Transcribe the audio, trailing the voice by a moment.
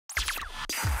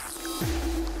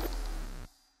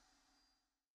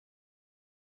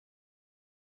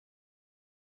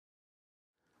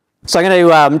So I'm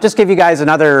going to just give you guys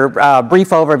another brief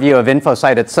overview of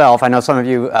InfoSight itself. I know some of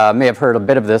you may have heard a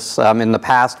bit of this in the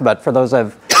past, but for those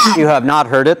of you who have not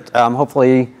heard it,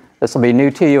 hopefully this will be new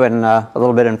to you and a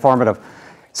little bit informative.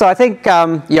 So I think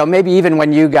maybe even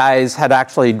when you guys had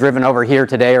actually driven over here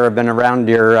today or have been around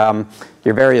your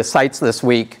various sites this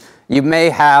week, you may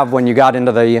have, when you got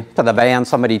into the van,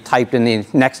 somebody typed in the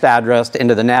next address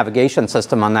into the navigation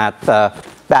system on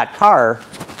that car,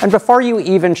 and before you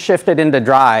even shifted into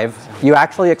drive, you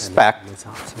actually expect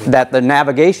that the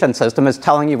navigation system is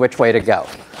telling you which way to go.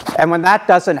 And when that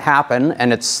doesn't happen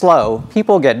and it's slow,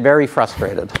 people get very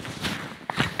frustrated.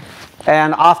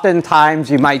 And oftentimes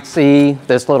you might see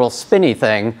this little spinny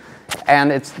thing,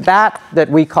 and it's that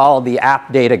we call the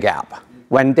app data gap,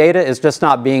 when data is just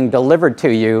not being delivered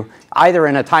to you either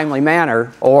in a timely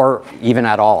manner or even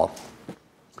at all.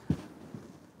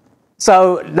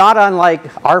 So not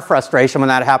unlike our frustration when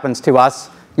that happens to us,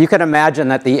 you can imagine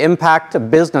that the impact to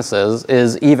businesses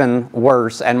is even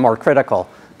worse and more critical.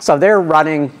 So they're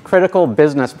running critical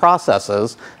business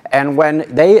processes, and when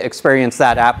they experience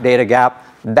that app data gap,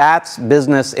 that's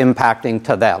business impacting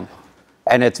to them.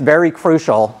 And it's very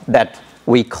crucial that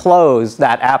we close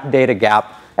that app data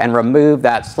gap and remove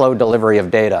that slow delivery of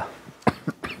data.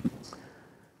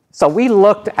 So we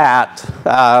looked at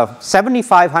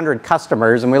 7,500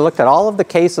 customers, and we looked at all of the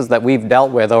cases that we've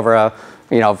dealt with over a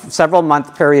several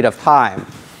month period of time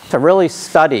to really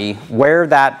study where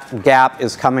that gap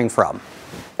is coming from.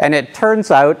 And it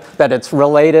turns out that it's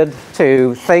related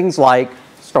to things like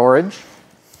storage,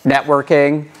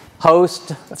 networking,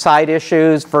 host side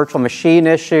issues, virtual machine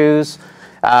issues,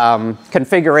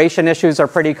 configuration issues are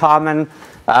pretty common.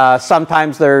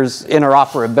 Sometimes there's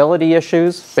interoperability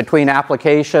issues between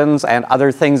applications and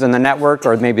other things in the network,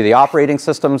 or maybe the operating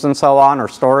systems and so on, or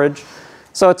storage.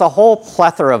 So it's a whole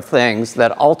plethora of things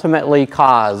that ultimately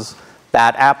cause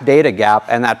that app data gap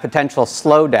and that potential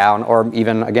slowdown, or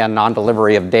even, again,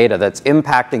 non-delivery of data that's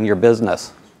impacting your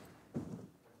business.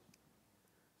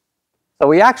 So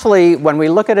we actually, when we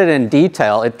look at it in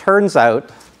detail, it turns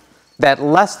out that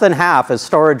less than half is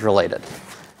storage related.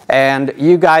 And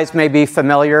you guys may be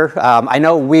familiar, I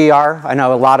know we are, I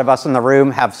know a lot of us in the room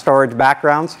have storage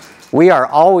backgrounds. We are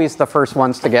always the first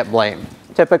ones to get blamed,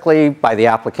 typically by the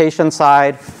application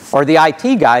side or the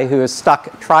IT guy who is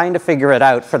stuck trying to figure it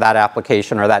out for that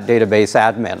application or that database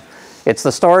admin. It's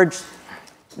the storage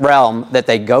realm that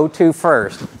they go to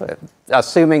first,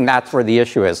 assuming that's where the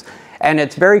issue is. And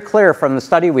it's very clear from the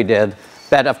study we did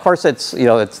that, of course, there's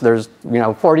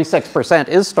 46%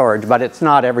 is storage, but it's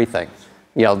not everything.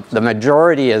 The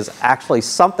majority is actually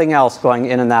something else going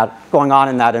on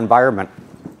in that environment.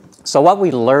 So what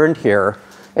we learned here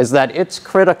is that it's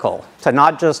critical to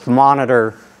not just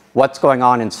monitor what's going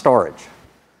on in storage.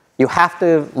 You have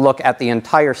to look at the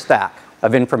entire stack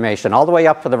of information, all the way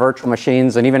up to the virtual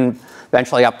machines and even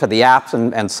eventually up to the apps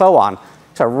and so on,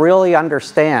 to really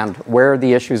understand where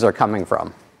the issues are coming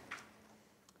from.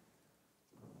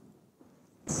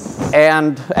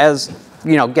 And as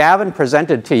Gavin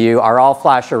presented to you our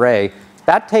all-flash array,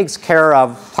 that takes care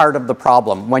of part of the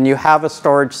problem. When you have a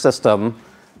storage system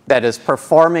that is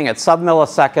performing at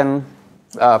sub-millisecond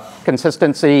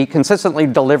consistently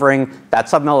delivering that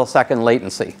sub-millisecond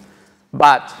latency.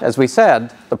 But, as we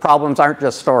said, the problems aren't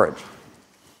just storage.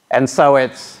 And so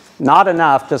it's not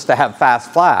enough just to have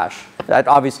fast flash. That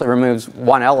obviously removes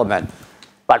one element.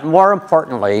 But more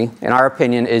importantly, in our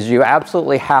opinion, is you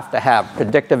absolutely have to have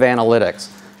predictive analytics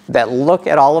that look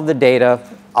at all of the data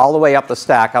all the way up the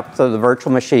stack, up to the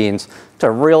virtual machines,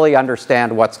 to really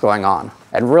understand what's going on,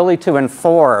 and really to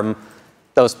inform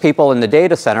those people in the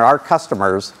data center, our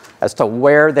customers, as to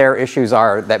where their issues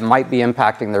are that might be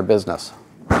impacting their business.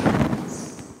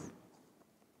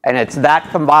 And it's that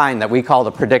combined that we call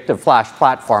the Predictive Flash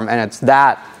platform, and it's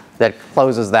that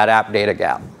closes that app data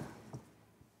gap.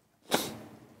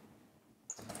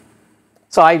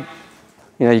 So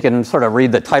you can sort of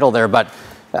read the title there, but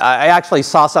I actually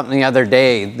saw something the other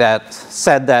day that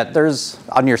said that there's,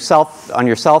 on your cell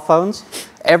phones,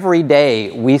 every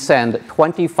day we send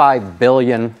 25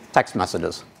 billion text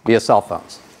messages via cell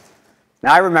phones.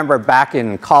 Now I remember back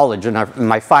in college, in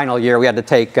my final year, we had to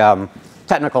take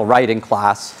technical writing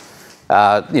class,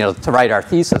 to write our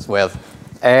thesis with.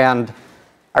 And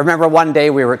I remember one day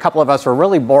a couple of us were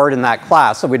really bored in that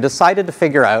class, so we decided to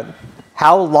figure out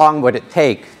how long would it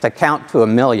take to count to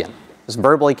 1 million. Just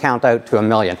verbally count out to 1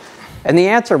 million. And the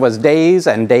answer was days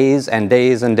and days and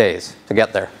days and days to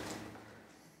get there.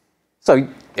 So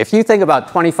if you think about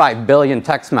 25 billion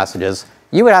text messages,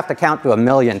 you would have to count to 1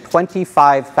 million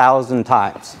 25,000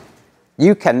 times.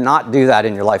 You cannot do that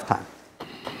in your lifetime.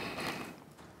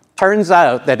 Turns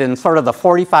out that in sort of the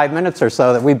 45 minutes or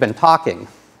so that we've been talking,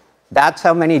 that's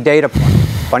how many data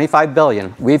points, 25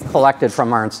 billion, we've collected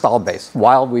from our installed base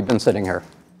while we've been sitting here.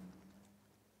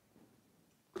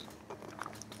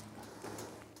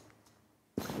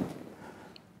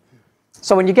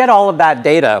 So when you get all of that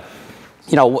data,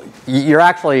 you know, you're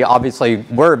actually, obviously,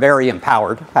 we're very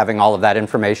empowered having all of that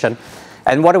information.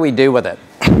 And what do we do with it?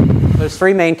 There's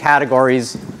three main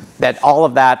categories that all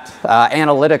of that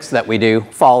analytics that we do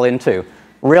fall into.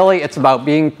 Really, it's about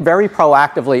being very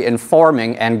proactively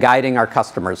informing and guiding our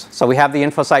customers. So we have the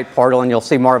InfoSight portal, and you'll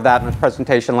see more of that in this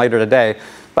presentation later today.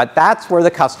 But that's where the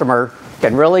customer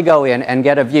can really go in and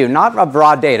get a view, not of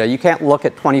raw data. You can't look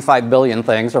at 25 billion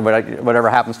things or whatever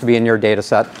happens to be in your data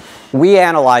set. We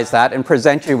analyze that and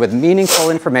present you with meaningful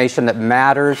information that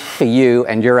matters to you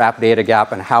and your app data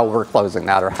gap and how we're closing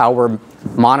that, or how we're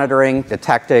monitoring,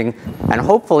 detecting, and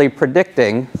hopefully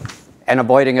predicting and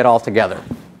avoiding it altogether.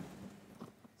 So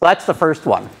that's the first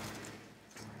one.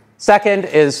 Second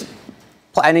is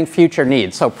planning future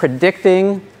needs. So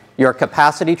predicting your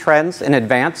capacity trends in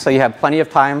advance so you have plenty of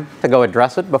time to go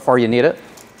address it before you need it.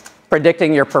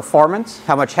 Predicting your performance.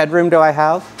 How much headroom do I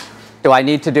have? Do I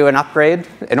need to do an upgrade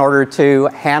in order to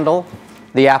handle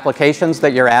the applications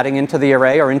that you're adding into the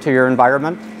array or into your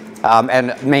environment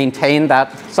and maintain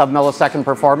that sub-millisecond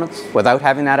performance without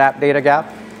having that app data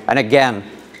gap? And again,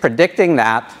 predicting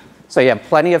that so you have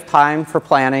plenty of time for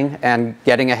planning and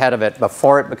getting ahead of it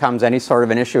before it becomes any sort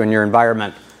of an issue in your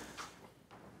environment.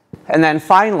 And then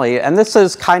finally, and this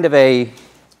is kind of a,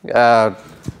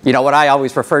 you know, what I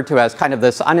always refer to as kind of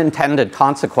this unintended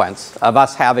consequence of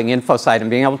us having InfoSight and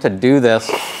being able to do this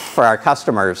for our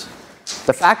customers.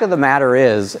 The fact of the matter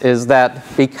is that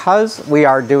because we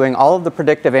are doing all of the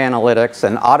predictive analytics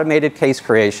and automated case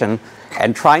creation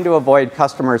and trying to avoid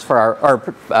customers for our,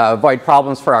 or avoid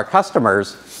problems for our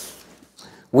customers,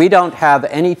 we don't have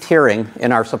any tiering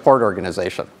in our support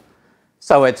organization.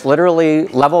 So it's literally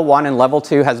level 1 and level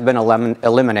 2 has been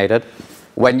eliminated.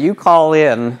 When you call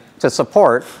in to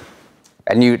support,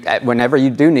 and whenever you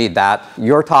do need that,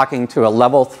 you're talking to a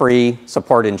level 3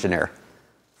 support engineer.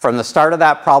 From the start of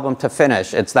that problem to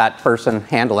finish, it's that person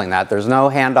handling that. There's no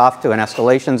handoff to an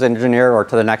escalations engineer or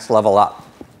to the next level up.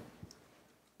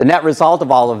 The net result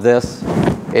of all of this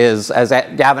is, as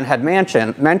Gavin had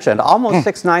mentioned, almost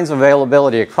 6 nines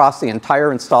availability across the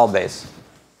entire install base.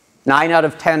 9 out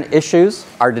of 10 issues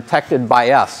are detected by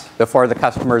us before the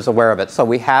customer is aware of it. So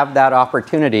we have that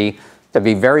opportunity to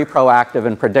be very proactive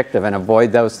and predictive and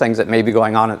avoid those things that may be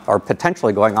going on or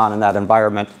potentially going on in that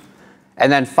environment.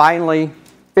 And then finally,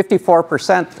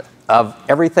 54% of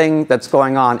everything that's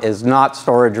going on is not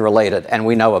storage related, and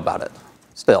we know about it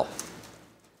still.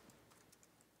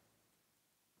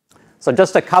 So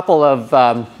just a couple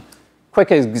of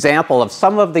quick example of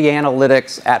some of the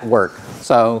analytics at work.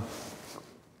 So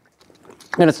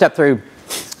I'm going to step through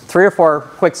 3 or 4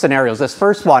 quick scenarios. This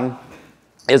first one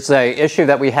is an issue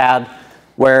that we had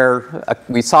where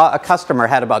we saw a customer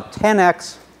had about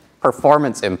 10x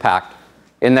performance impact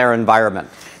in their environment.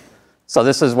 So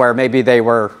this is where maybe they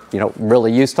were, you know,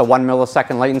 really used to 1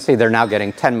 millisecond latency. They're now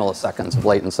getting 10 milliseconds of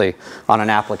latency on an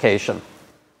application.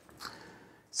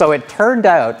 So it turned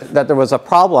out that there was a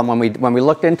problem when we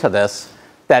looked into this,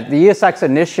 that the ESX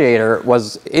initiator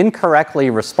was incorrectly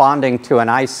responding to an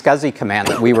iSCSI command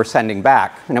that we were sending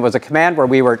back. And it was a command where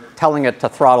we were telling it to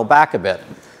throttle back a bit.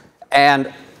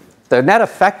 And the net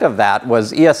effect of that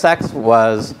was ESX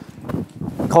was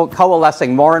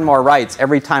coalescing more and more writes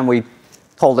every time we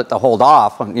told it to hold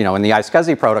off, you know, in the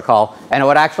iSCSI protocol, and it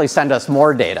would actually send us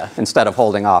more data instead of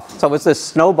holding off. So it was this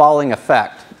snowballing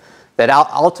effect that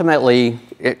ultimately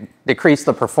decreased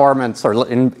the performance or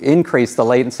increased the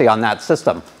latency on that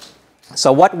system.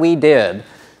 So what we did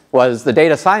was the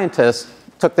data scientists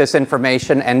took this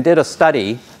information and did a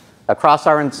study across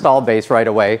our install base right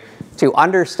away to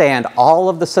understand all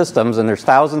of the systems, and there's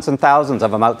thousands and thousands of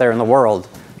them out there in the world,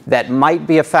 that might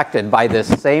be affected by this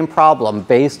same problem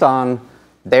based on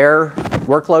their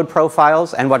workload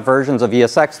profiles and what versions of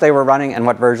ESX they were running and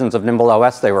what versions of Nimble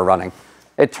OS they were running.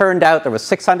 It turned out there was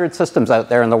 600 systems out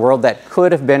there in the world that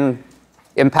could have been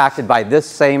impacted by this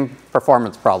same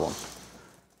performance problem.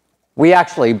 We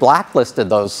actually blacklisted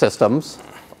those systems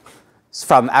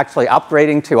from actually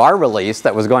upgrading to our release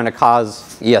that was going to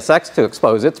cause ESX to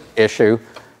expose its issue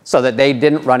so that they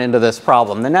didn't run into this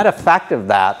problem. The net effect of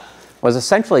that was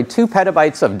essentially 2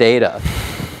 petabytes of data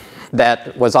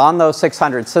that was on those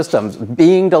 600 systems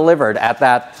being delivered at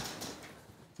that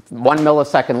 1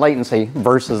 millisecond latency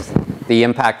versus the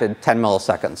impacted 10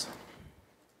 milliseconds.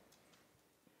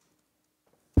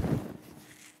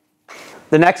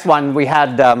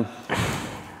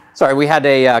 So sorry, we had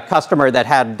a customer that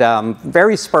had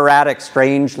very sporadic,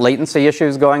 strange latency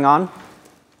issues going on.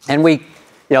 And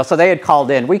so they had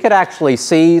called in. We could actually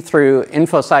see through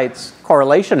InfoSight's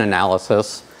correlation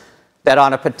analysis that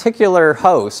on a particular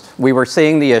host, we were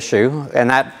seeing the issue, and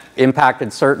that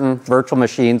impacted certain virtual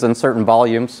machines and certain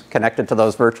volumes connected to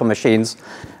those virtual machines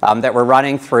that were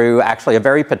running through actually a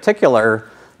very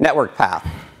particular network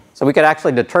path. So we could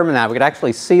actually determine that. We could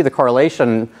actually see the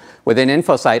correlation within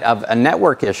InfoSight of a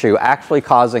network issue actually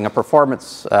causing a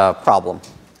performance problem.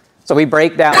 So we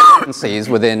break down latencies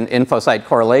within InfoSight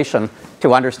correlation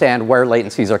to understand where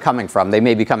latencies are coming from. They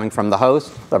may be coming from the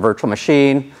host, the virtual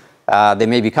machine, they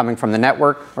may be coming from the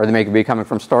network, or they may be coming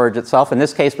from storage itself. In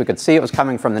this case, we could see it was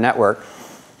coming from the network.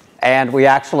 And we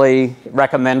actually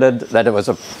recommended that it was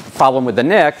a problem with the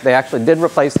NIC. They actually did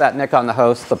replace that NIC on the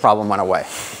host. The problem went away.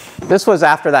 This was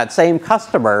after that same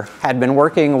customer had been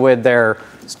working with their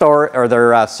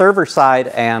server side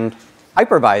and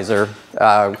hypervisor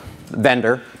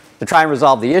vendor to try and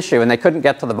resolve the issue, and they couldn't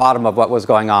get to the bottom of what was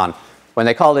going on. When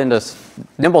they called into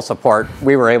Nimble support,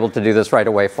 we were able to do this right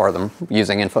away for them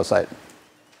using InfoSight.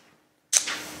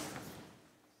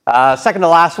 Second to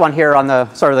last one here on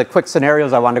the sort of the quick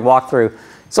scenarios I wanted to walk through.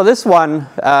 So this one,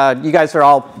 you guys are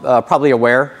all probably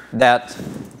aware that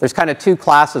there's kind of two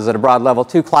classes at a broad level,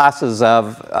 two classes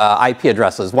of IP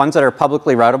addresses, ones that are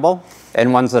publicly routable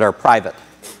and ones that are private.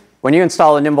 When you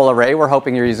install a Nimble array, we're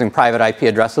hoping you're using private IP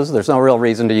addresses. There's no real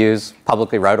reason to use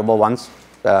publicly routable ones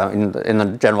in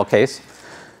the general case.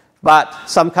 But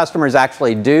some customers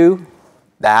actually do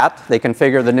that. They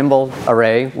configure the Nimble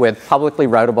array with publicly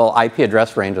routable IP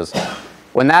address ranges.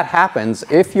 When that happens,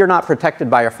 if you're not protected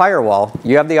by a firewall,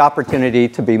 you have the opportunity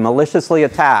to be maliciously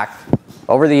attacked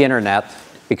over the internet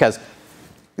because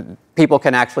people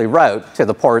can actually route to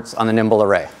the ports on the Nimble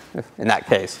array in that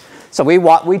case. So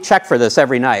we check for this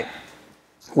every night.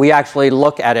 We actually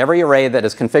look at every array that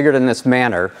is configured in this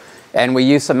manner, and we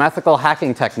use some ethical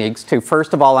hacking techniques to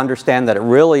first of all understand that it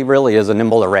really, really is a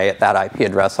Nimble array at that IP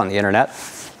address on the internet,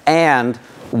 and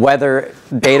whether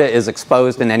data is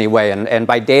exposed in any way. And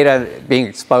by data being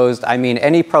exposed, I mean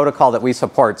any protocol that we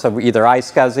support, so either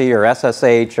iSCSI or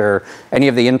SSH or any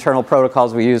of the internal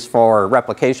protocols we use for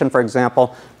replication, for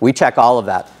example, we check all of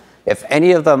that. If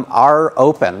any of them are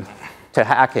open to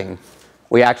hacking,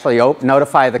 we actually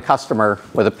notify the customer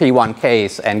with a P1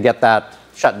 case and get that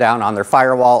shut down on their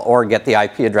firewall or get the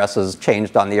IP addresses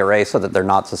changed on the array so that they're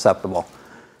not susceptible.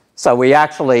 So we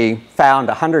actually found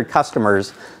 100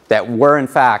 customers that were in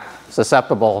fact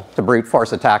susceptible to brute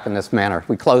force attack in this manner.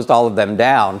 We closed all of them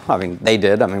down. I mean, they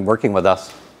did, working with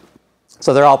us.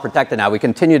 So they're all protected now. We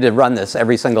continue to run this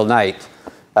every single night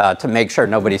to make sure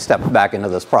nobody steps back into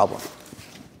this problem.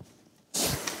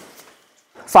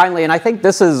 Finally, and I think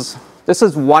this is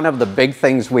one of the big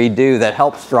things we do that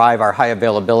helps drive our high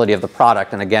availability of the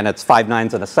product. And again, it's 5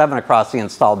 nines and a 7 across the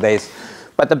install base.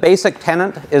 But the basic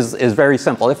tenet is very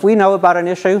simple. If we know about an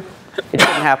issue, it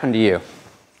shouldn't happen to you.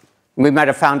 We might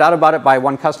have found out about it by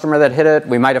one customer that hit it.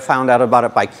 We might have found out about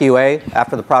it by QA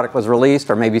after the product was released,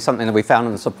 or maybe something that we found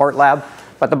in the support lab.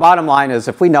 But the bottom line is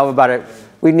if we know about it,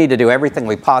 we need to do everything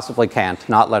we possibly can to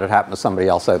not let it happen to somebody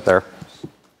else out there.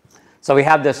 So we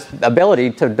have this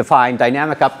ability to define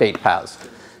dynamic update paths.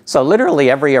 So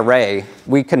literally every array,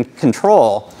 we can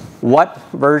control what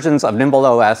versions of Nimble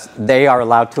OS they are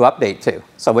allowed to update to.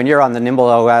 So when you're on the Nimble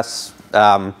OS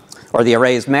or the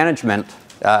arrays management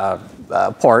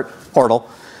portal,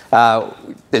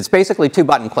 it's basically 2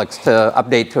 button clicks to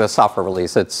update to a software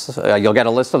release. You'll get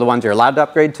a list of the ones you're allowed to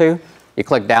upgrade to. You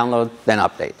click download, then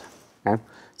update. Okay?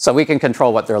 So we can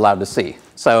control what they're allowed to see.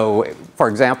 So for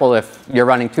example, if you're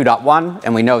running 2.1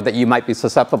 and we know that you might be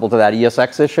susceptible to that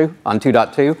ESX issue on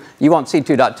 2.2, you won't see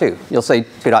 2.2. You'll see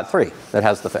 2.3 that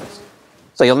has the fix.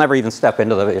 So you'll never even step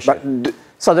into the issue.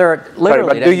 So there are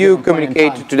literally... But do you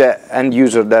communicate to the end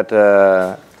user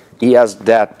that he has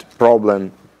that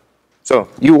problem? So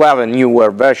you have a newer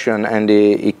version and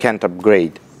he can't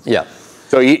upgrade. Yeah.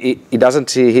 So he doesn't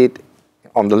see it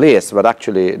on the list, but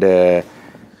actually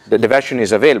the version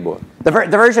is available. The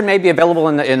version may be available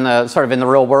in the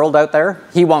real world out there.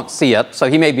 He won't see it, so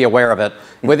he may be aware of it.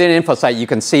 Within InfoSight, you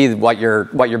can see what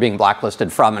you're being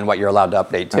blacklisted from and what you're allowed to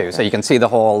update to. Okay. So you can see the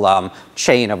whole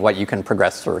chain of what you can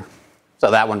progress through. So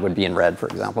that one would be in red, for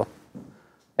example.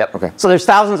 Yep. Okay. So there's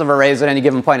thousands of arrays at any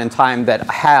given point in time that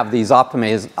have these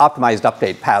optimized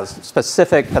update paths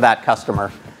specific to that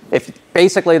customer.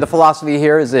 Basically, the philosophy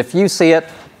here is if you see it,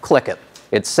 click it.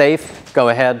 It's safe. Go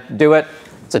ahead, do it.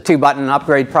 It's a 2-button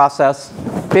upgrade process.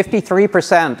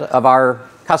 53% of our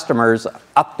customers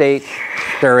update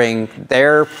during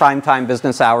their primetime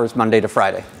business hours, Monday to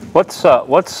Friday. What's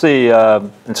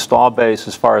the install base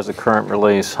as far as the current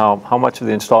release? How much of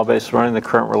the install base is running the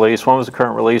current release? When was the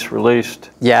current release released?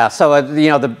 Yeah, so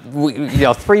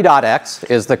 3.x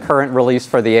is the current release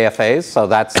for the AFAs. So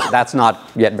that's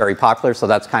not yet very popular. So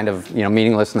that's kind of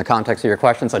meaningless in the context of your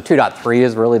question. So 2.3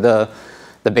 is really the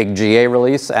big GA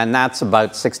release, and that's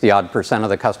about 60-odd% of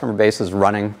the customer base is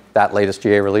running that latest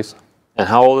GA release. And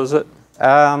how old is it?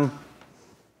 Yeah,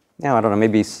 I don't know,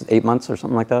 maybe 8 months or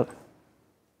something like that.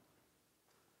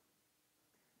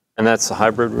 And that's the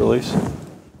hybrid release?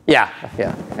 Yeah.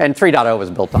 And 3.0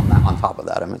 was built on that, on top of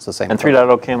that. I mean, it's the same. And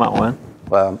 3.0 came out when?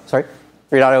 Sorry?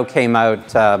 3.0 came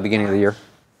out beginning of the year.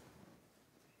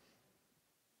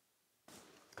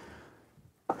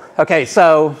 Okay,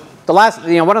 so the last,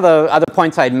 one of the other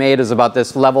points I'd made is about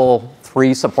this level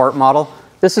 3 support model.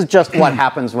 This is just what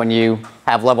happens when you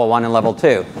have level 1 and level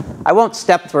 2. I won't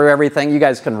step through everything. You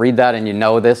guys can read that and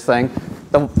this thing.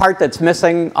 The part that's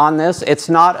missing on this, it's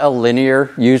not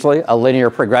usually a linear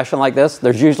progression like this.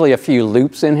 There's usually a few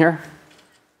loops in here.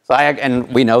 So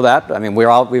and we know that. I mean,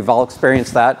 we've all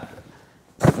experienced that.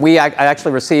 I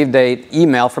actually received an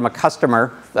email from a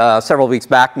customer several weeks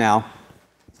back now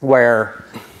where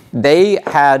they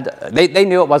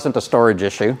knew it wasn't a storage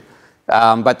issue.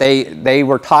 But they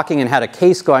were talking and had a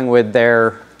case going with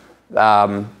their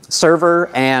server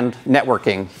and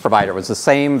networking provider. It was the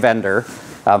same vendor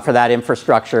for that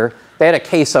infrastructure. They had a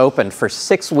case open for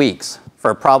 6 weeks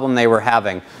for a problem they were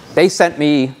having. They sent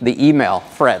me the email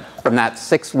thread from that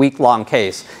 6-week-long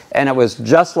case, and it was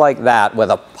just like that with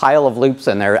a pile of loops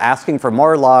in there asking for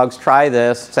more logs, try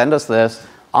this, send us this,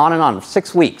 on and on,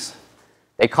 6 weeks.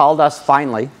 They called us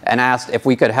finally and asked if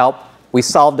we could help. We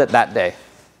solved it that day.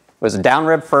 It was a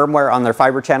downrev firmware on their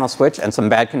fiber channel switch and some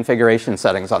bad configuration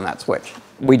settings on that switch.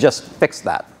 We just fixed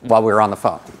that while we were on the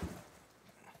phone.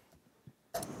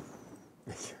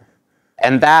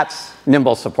 And that's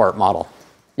Nimble support model.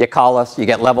 You call us, you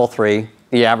get level 3,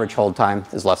 the average hold time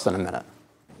is less than a minute.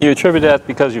 You attribute that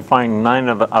because you find 9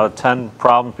 out of 10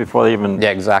 problems before they even... Yeah,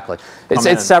 exactly.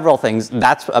 It's several things.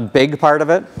 That's a big part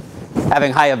of it.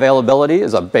 Having high availability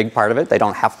is a big part of it. They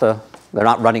don't have to, they're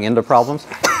not running into problems.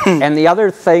 And the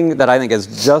other thing that I think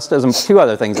is just as, two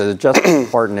other things that is just as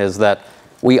important is that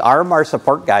we arm our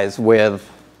support guys with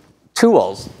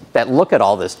tools that look at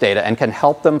all this data and can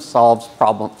help them solve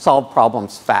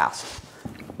problems fast.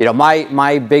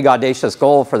 My big audacious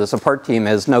goal for the support team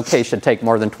is no case should take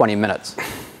more than 20 minutes.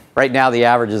 Right now, the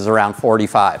average is around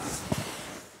 45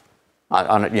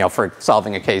 for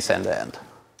solving a case end to end.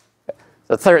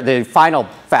 The final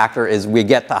factor is we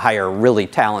get to hire really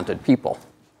talented people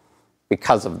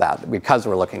because of that, because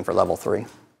we're looking for level 3.